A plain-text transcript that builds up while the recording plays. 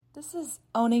This is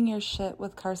Owning Your Shit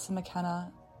with Carson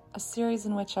McKenna, a series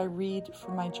in which I read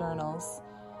from my journals.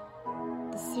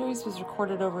 The series was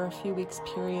recorded over a few weeks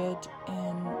period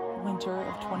in winter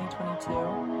of 2022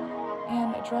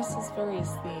 and addresses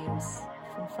various themes,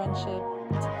 from friendship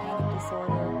to panic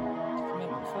disorder to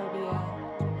commitment phobia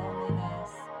to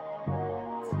loneliness to love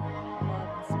and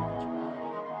spirituality.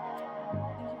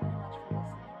 Thank you very much for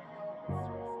listening,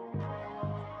 and I hope it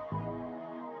stirs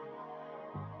something.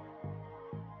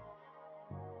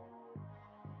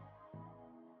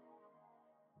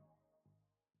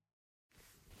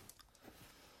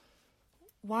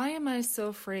 Why am I so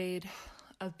afraid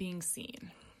of being seen?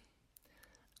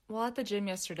 Well, at the gym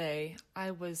yesterday,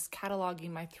 I was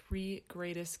cataloging my 3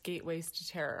 greatest gateways to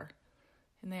terror.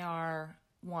 And they are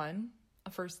 1,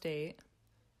 a first date,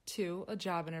 2, a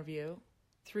job interview,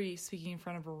 3, speaking in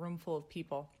front of a room full of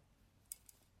people.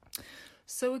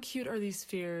 So acute are these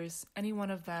fears, any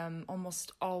one of them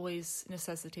almost always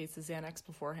necessitates a Xanax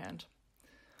beforehand.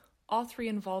 All 3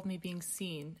 involve me being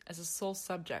seen as a sole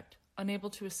subject, unable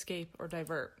to escape or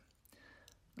divert.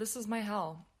 This is my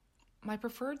hell. My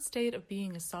preferred state of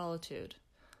being is solitude.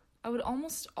 I would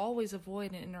almost always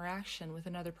avoid an interaction with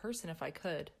another person if I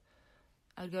could.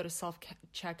 I would go to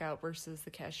self-checkout versus the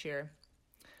cashier.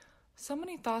 So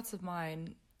many thoughts of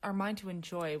mine are mine to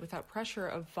enjoy without pressure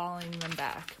of volleying them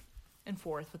back and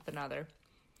forth with another.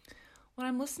 When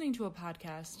I'm listening to a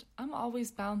podcast, I'm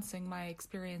always bouncing my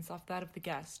experience off that of the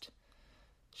guest.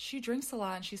 She drinks a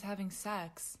lot and she's having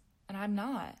sex, and I'm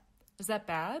not. Is that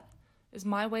bad? Is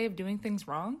my way of doing things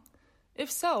wrong? If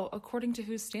so, according to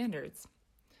whose standards?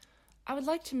 I would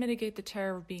like to mitigate the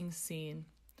terror of being seen.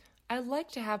 I'd like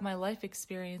to have my life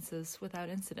experiences without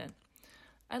incident.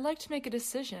 I'd like to make a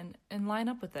decision and line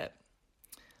up with it.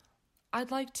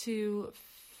 I'd like to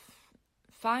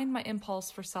find my impulse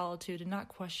for solitude and not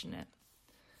question it.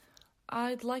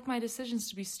 I'd like my decisions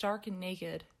to be stark and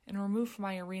naked and removed from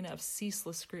my arena of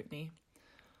ceaseless scrutiny.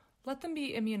 Let them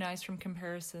be immunized from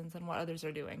comparisons and what others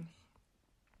are doing.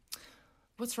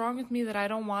 What's wrong with me that I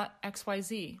don't want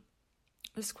XYZ?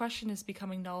 This question is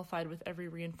becoming nullified with every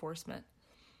reinforcement.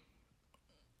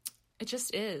 It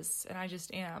just is, and I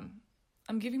just am.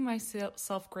 I'm giving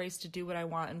myself grace to do what I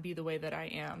want and be the way that I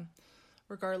am,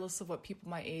 regardless of what people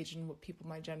my age and what people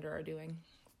my gender are doing.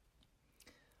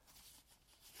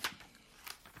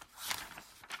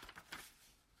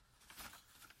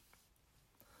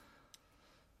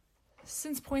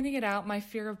 Since pointing it out, my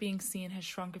fear of being seen has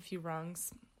shrunk a few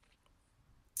rungs.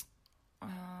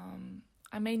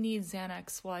 I may need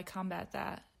Xanax while I combat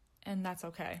that, and that's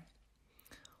okay.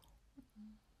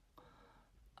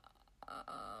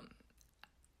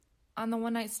 On the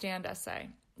one-night stand essay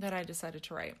that I decided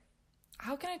to write,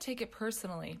 how can I take it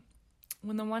personally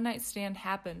when the one-night stand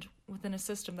happened within a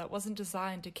system that wasn't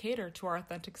designed to cater to our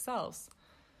authentic selves?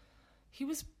 He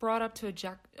was brought up to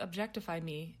objectify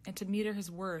me and to meter his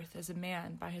worth as a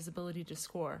man by his ability to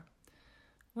score.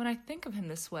 When I think of him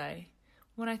this way,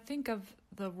 when I think of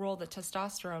the role that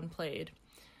testosterone played,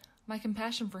 my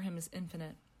compassion for him is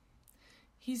infinite.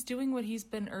 He's doing what he's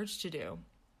been urged to do.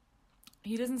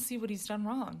 He doesn't see what he's done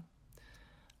wrong.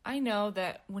 I know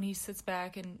that when he sits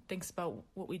back and thinks about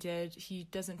what we did, he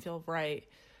doesn't feel right,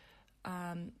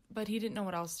 but he didn't know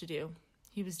what else to do.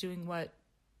 He was doing what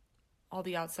all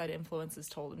the outside influences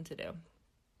told him to do.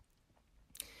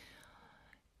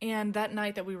 And that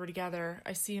night that we were together,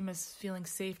 I see him as feeling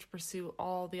safe to pursue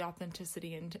all the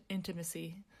authenticity and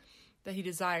intimacy that he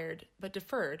desired, but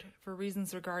deferred for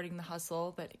reasons regarding the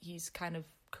hustle that he's kind of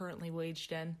currently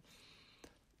waged in.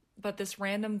 But this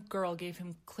random girl gave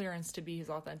him clearance to be his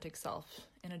authentic self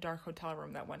in a dark hotel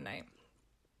room that one night.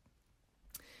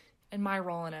 And my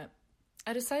role in it,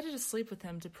 I decided to sleep with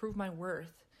him to prove my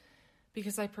worth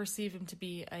because I perceive him to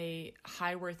be a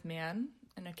high-worth man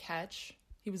and a catch.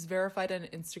 He was verified on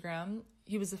Instagram.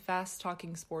 He was a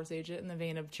fast-talking sports agent in the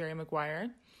vein of Jerry Maguire.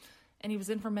 And he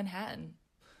was in from Manhattan.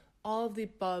 All of the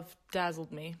above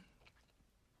dazzled me.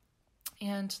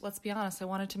 And let's be honest, I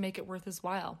wanted to make it worth his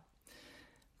while.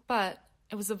 But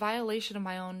it was a violation of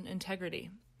my own integrity,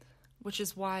 which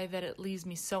is why that it leaves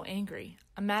me so angry.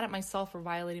 I'm mad at myself for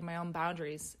violating my own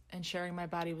boundaries and sharing my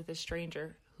body with a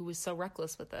stranger who was so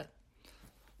reckless with it.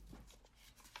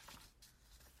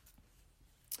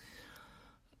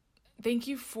 Thank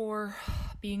you for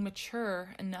being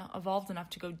mature and evolved enough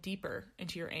to go deeper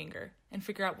into your anger and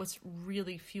figure out what's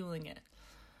really fueling it.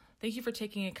 Thank you for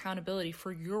taking accountability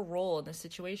for your role in the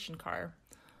situation, Carr,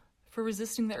 for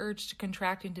resisting the urge to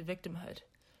contract into victimhood.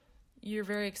 You're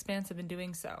very expansive in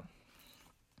doing so,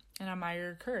 and I admire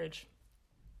your courage.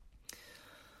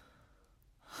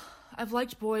 I've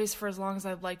liked boys for as long as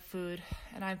I've liked food,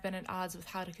 and I've been at odds with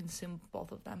how to consume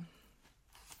both of them.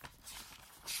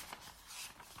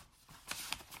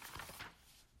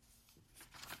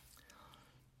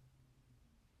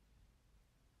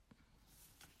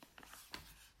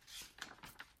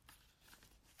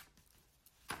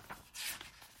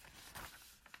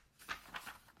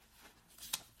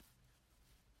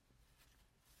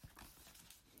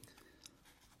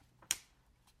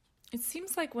 It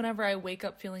seems like whenever I wake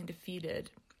up feeling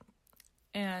defeated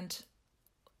and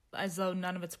as though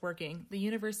none of it's working, the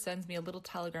universe sends me a little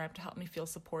telegram to help me feel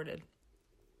supported.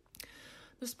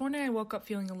 This morning I woke up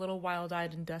feeling a little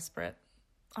wild-eyed and desperate.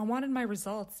 I wanted my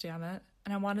results, damn it,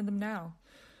 and I wanted them now.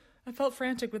 I felt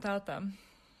frantic without them.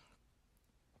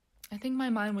 I think my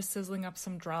mind was sizzling up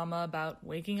some drama about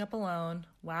waking up alone.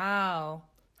 Wow.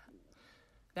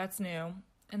 That's new.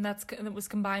 And that was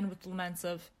combined with laments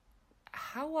of,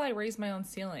 how will I raise my own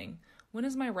ceiling? When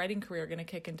is my writing career going to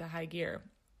kick into high gear?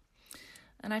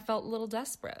 And I felt a little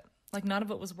desperate, like none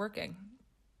of it was working.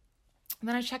 And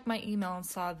then I checked my email and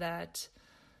saw that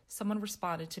someone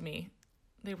responded to me.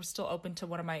 They were still open to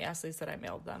one of my essays that I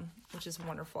mailed them, which is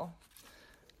wonderful.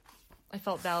 I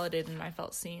felt validated and I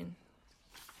felt seen.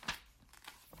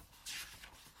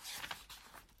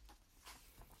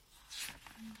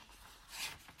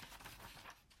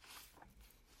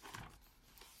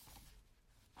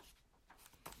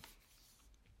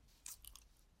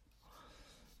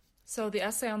 So the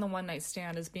essay on the one night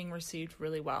stand is being received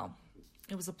really well.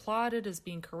 It was applauded as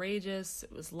being courageous,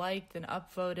 it was liked and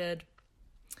upvoted,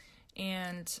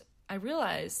 and I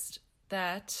realized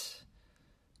that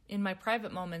in my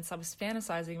private moments I was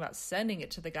fantasizing about sending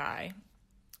it to the guy,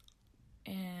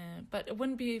 but it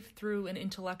wouldn't be through an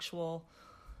intellectual,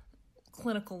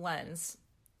 clinical lens,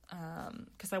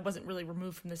 because I wasn't really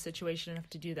removed from the situation enough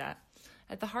to do that.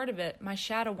 At the heart of it, my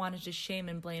shadow wanted to shame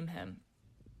and blame him,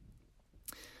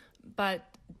 but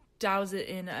douse it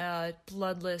in a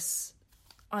bloodless,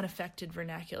 unaffected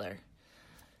vernacular.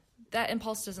 That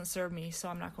impulse doesn't serve me, so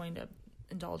I'm not going to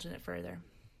indulge in it further.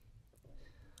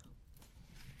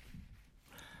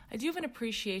 I do have an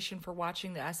appreciation for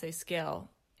watching the essay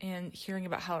scale and hearing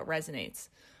about how it resonates.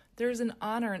 There's an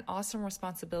honor and awesome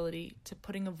responsibility to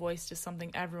putting a voice to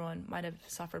something everyone might have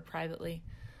suffered privately.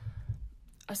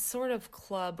 A sort of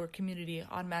club or community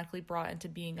automatically brought into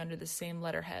being under the same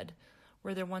letterhead,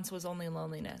 where there once was only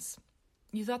loneliness.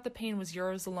 You thought the pain was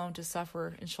yours alone to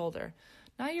suffer and shoulder.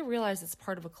 Now you realize it's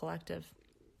part of a collective.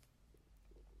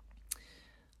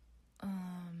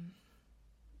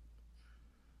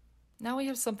 Now we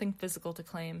have something physical to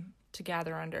claim, to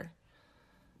gather under.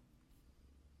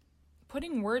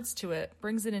 Putting words to it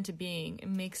brings it into being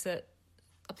and makes it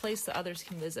a place that others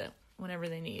can visit whenever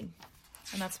they need.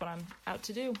 And that's what I'm out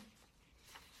to do.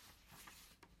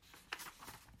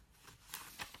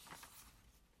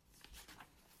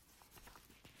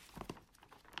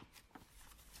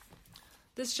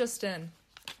 This just in.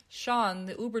 Sean,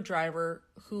 the Uber driver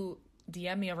who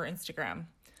DM'd me over Instagram,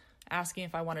 asking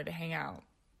if I wanted to hang out,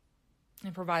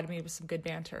 and provided me with some good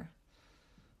banter.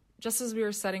 Just as we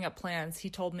were setting up plans, he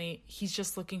told me he's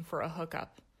just looking for a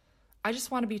hookup. I just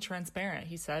want to be transparent,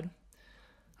 he said.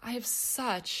 I have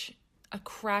such a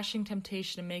crashing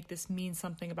temptation to make this mean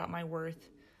something about my worth.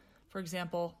 For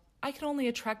example, I can only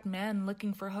attract men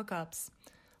looking for hookups,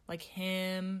 like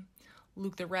him,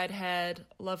 Luke the redhead,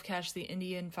 Love Cash the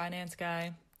Indian finance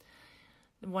guy,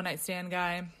 the one-night stand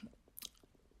guy.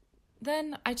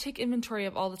 Then I take inventory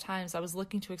of all the times I was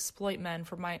looking to exploit men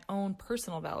for my own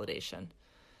personal validation,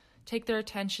 take their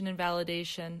attention and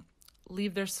validation,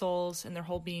 leave their souls and their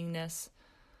whole beingness.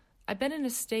 I've been in a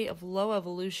state of low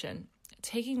evolution,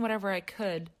 taking whatever I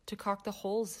could to caulk the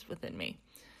holes within me,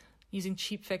 using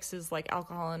cheap fixes like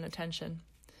alcohol and attention.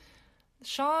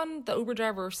 Sean, the Uber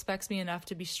driver, respects me enough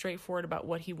to be straightforward about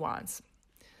what he wants.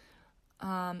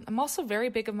 I'm also very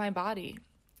big of my body.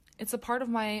 It's a part of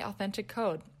my authentic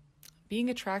code. Being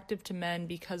attractive to men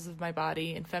because of my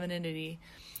body and femininity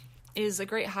is a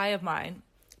great high of mine,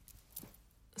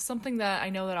 something that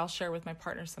I know that I'll share with my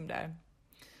partner someday.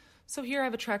 So here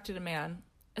I've attracted a man.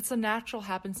 It's a natural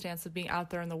happenstance of being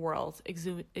out there in the world,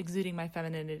 exuding my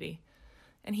femininity.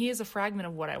 And he is a fragment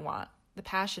of what I want, the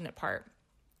passionate part.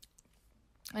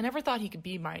 I never thought he could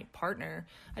be my partner.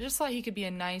 I just thought he could be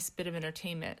a nice bit of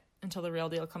entertainment until the real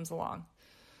deal comes along.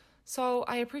 So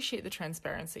I appreciate the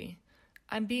transparency.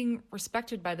 I'm being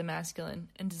respected by the masculine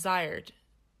and desired,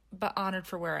 but honored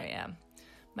for where I am.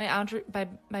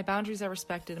 My boundaries are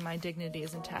respected and my dignity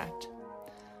is intact.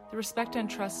 The respect and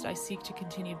trust I seek to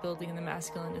continue building in the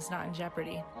masculine is not in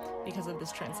jeopardy because of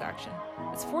this transaction.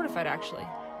 It's fortified, actually.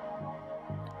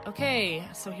 Okay,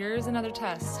 so here's another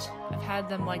test. I've had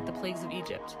them like the plagues of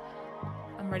Egypt.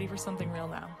 I'm ready for something real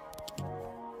now.